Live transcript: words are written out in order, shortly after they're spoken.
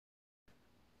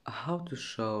How to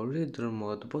show reader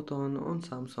mode button on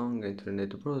Samsung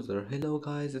Internet Browser. Hello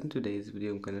guys, in today's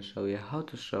video I'm gonna show you how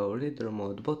to show reader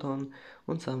mode button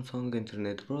on Samsung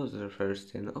Internet Browser.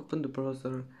 First, open the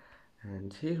browser,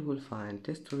 and here you will find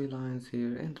history lines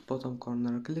here in the bottom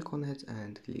corner. Click on it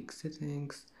and click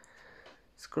settings.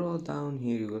 Scroll down,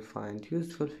 here you will find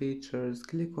useful features.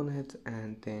 Click on it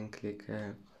and then click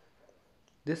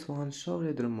this one, show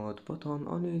reader mode button.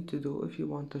 All you need to do, if you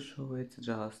want to show it,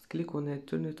 just click on it,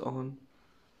 turn it on,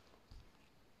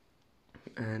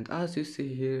 and as you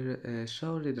see here,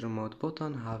 show reader mode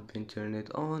button have been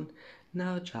turned on.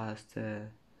 Now just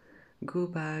go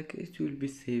back, it will be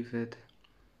saved.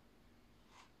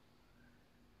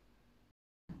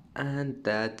 And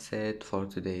that's it for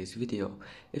today's video.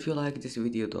 If you like this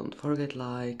video, don't forget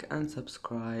like and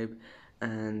subscribe,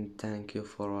 and thank you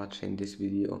for watching this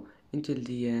video until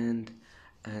the end,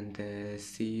 and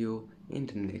see you in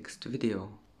the next video.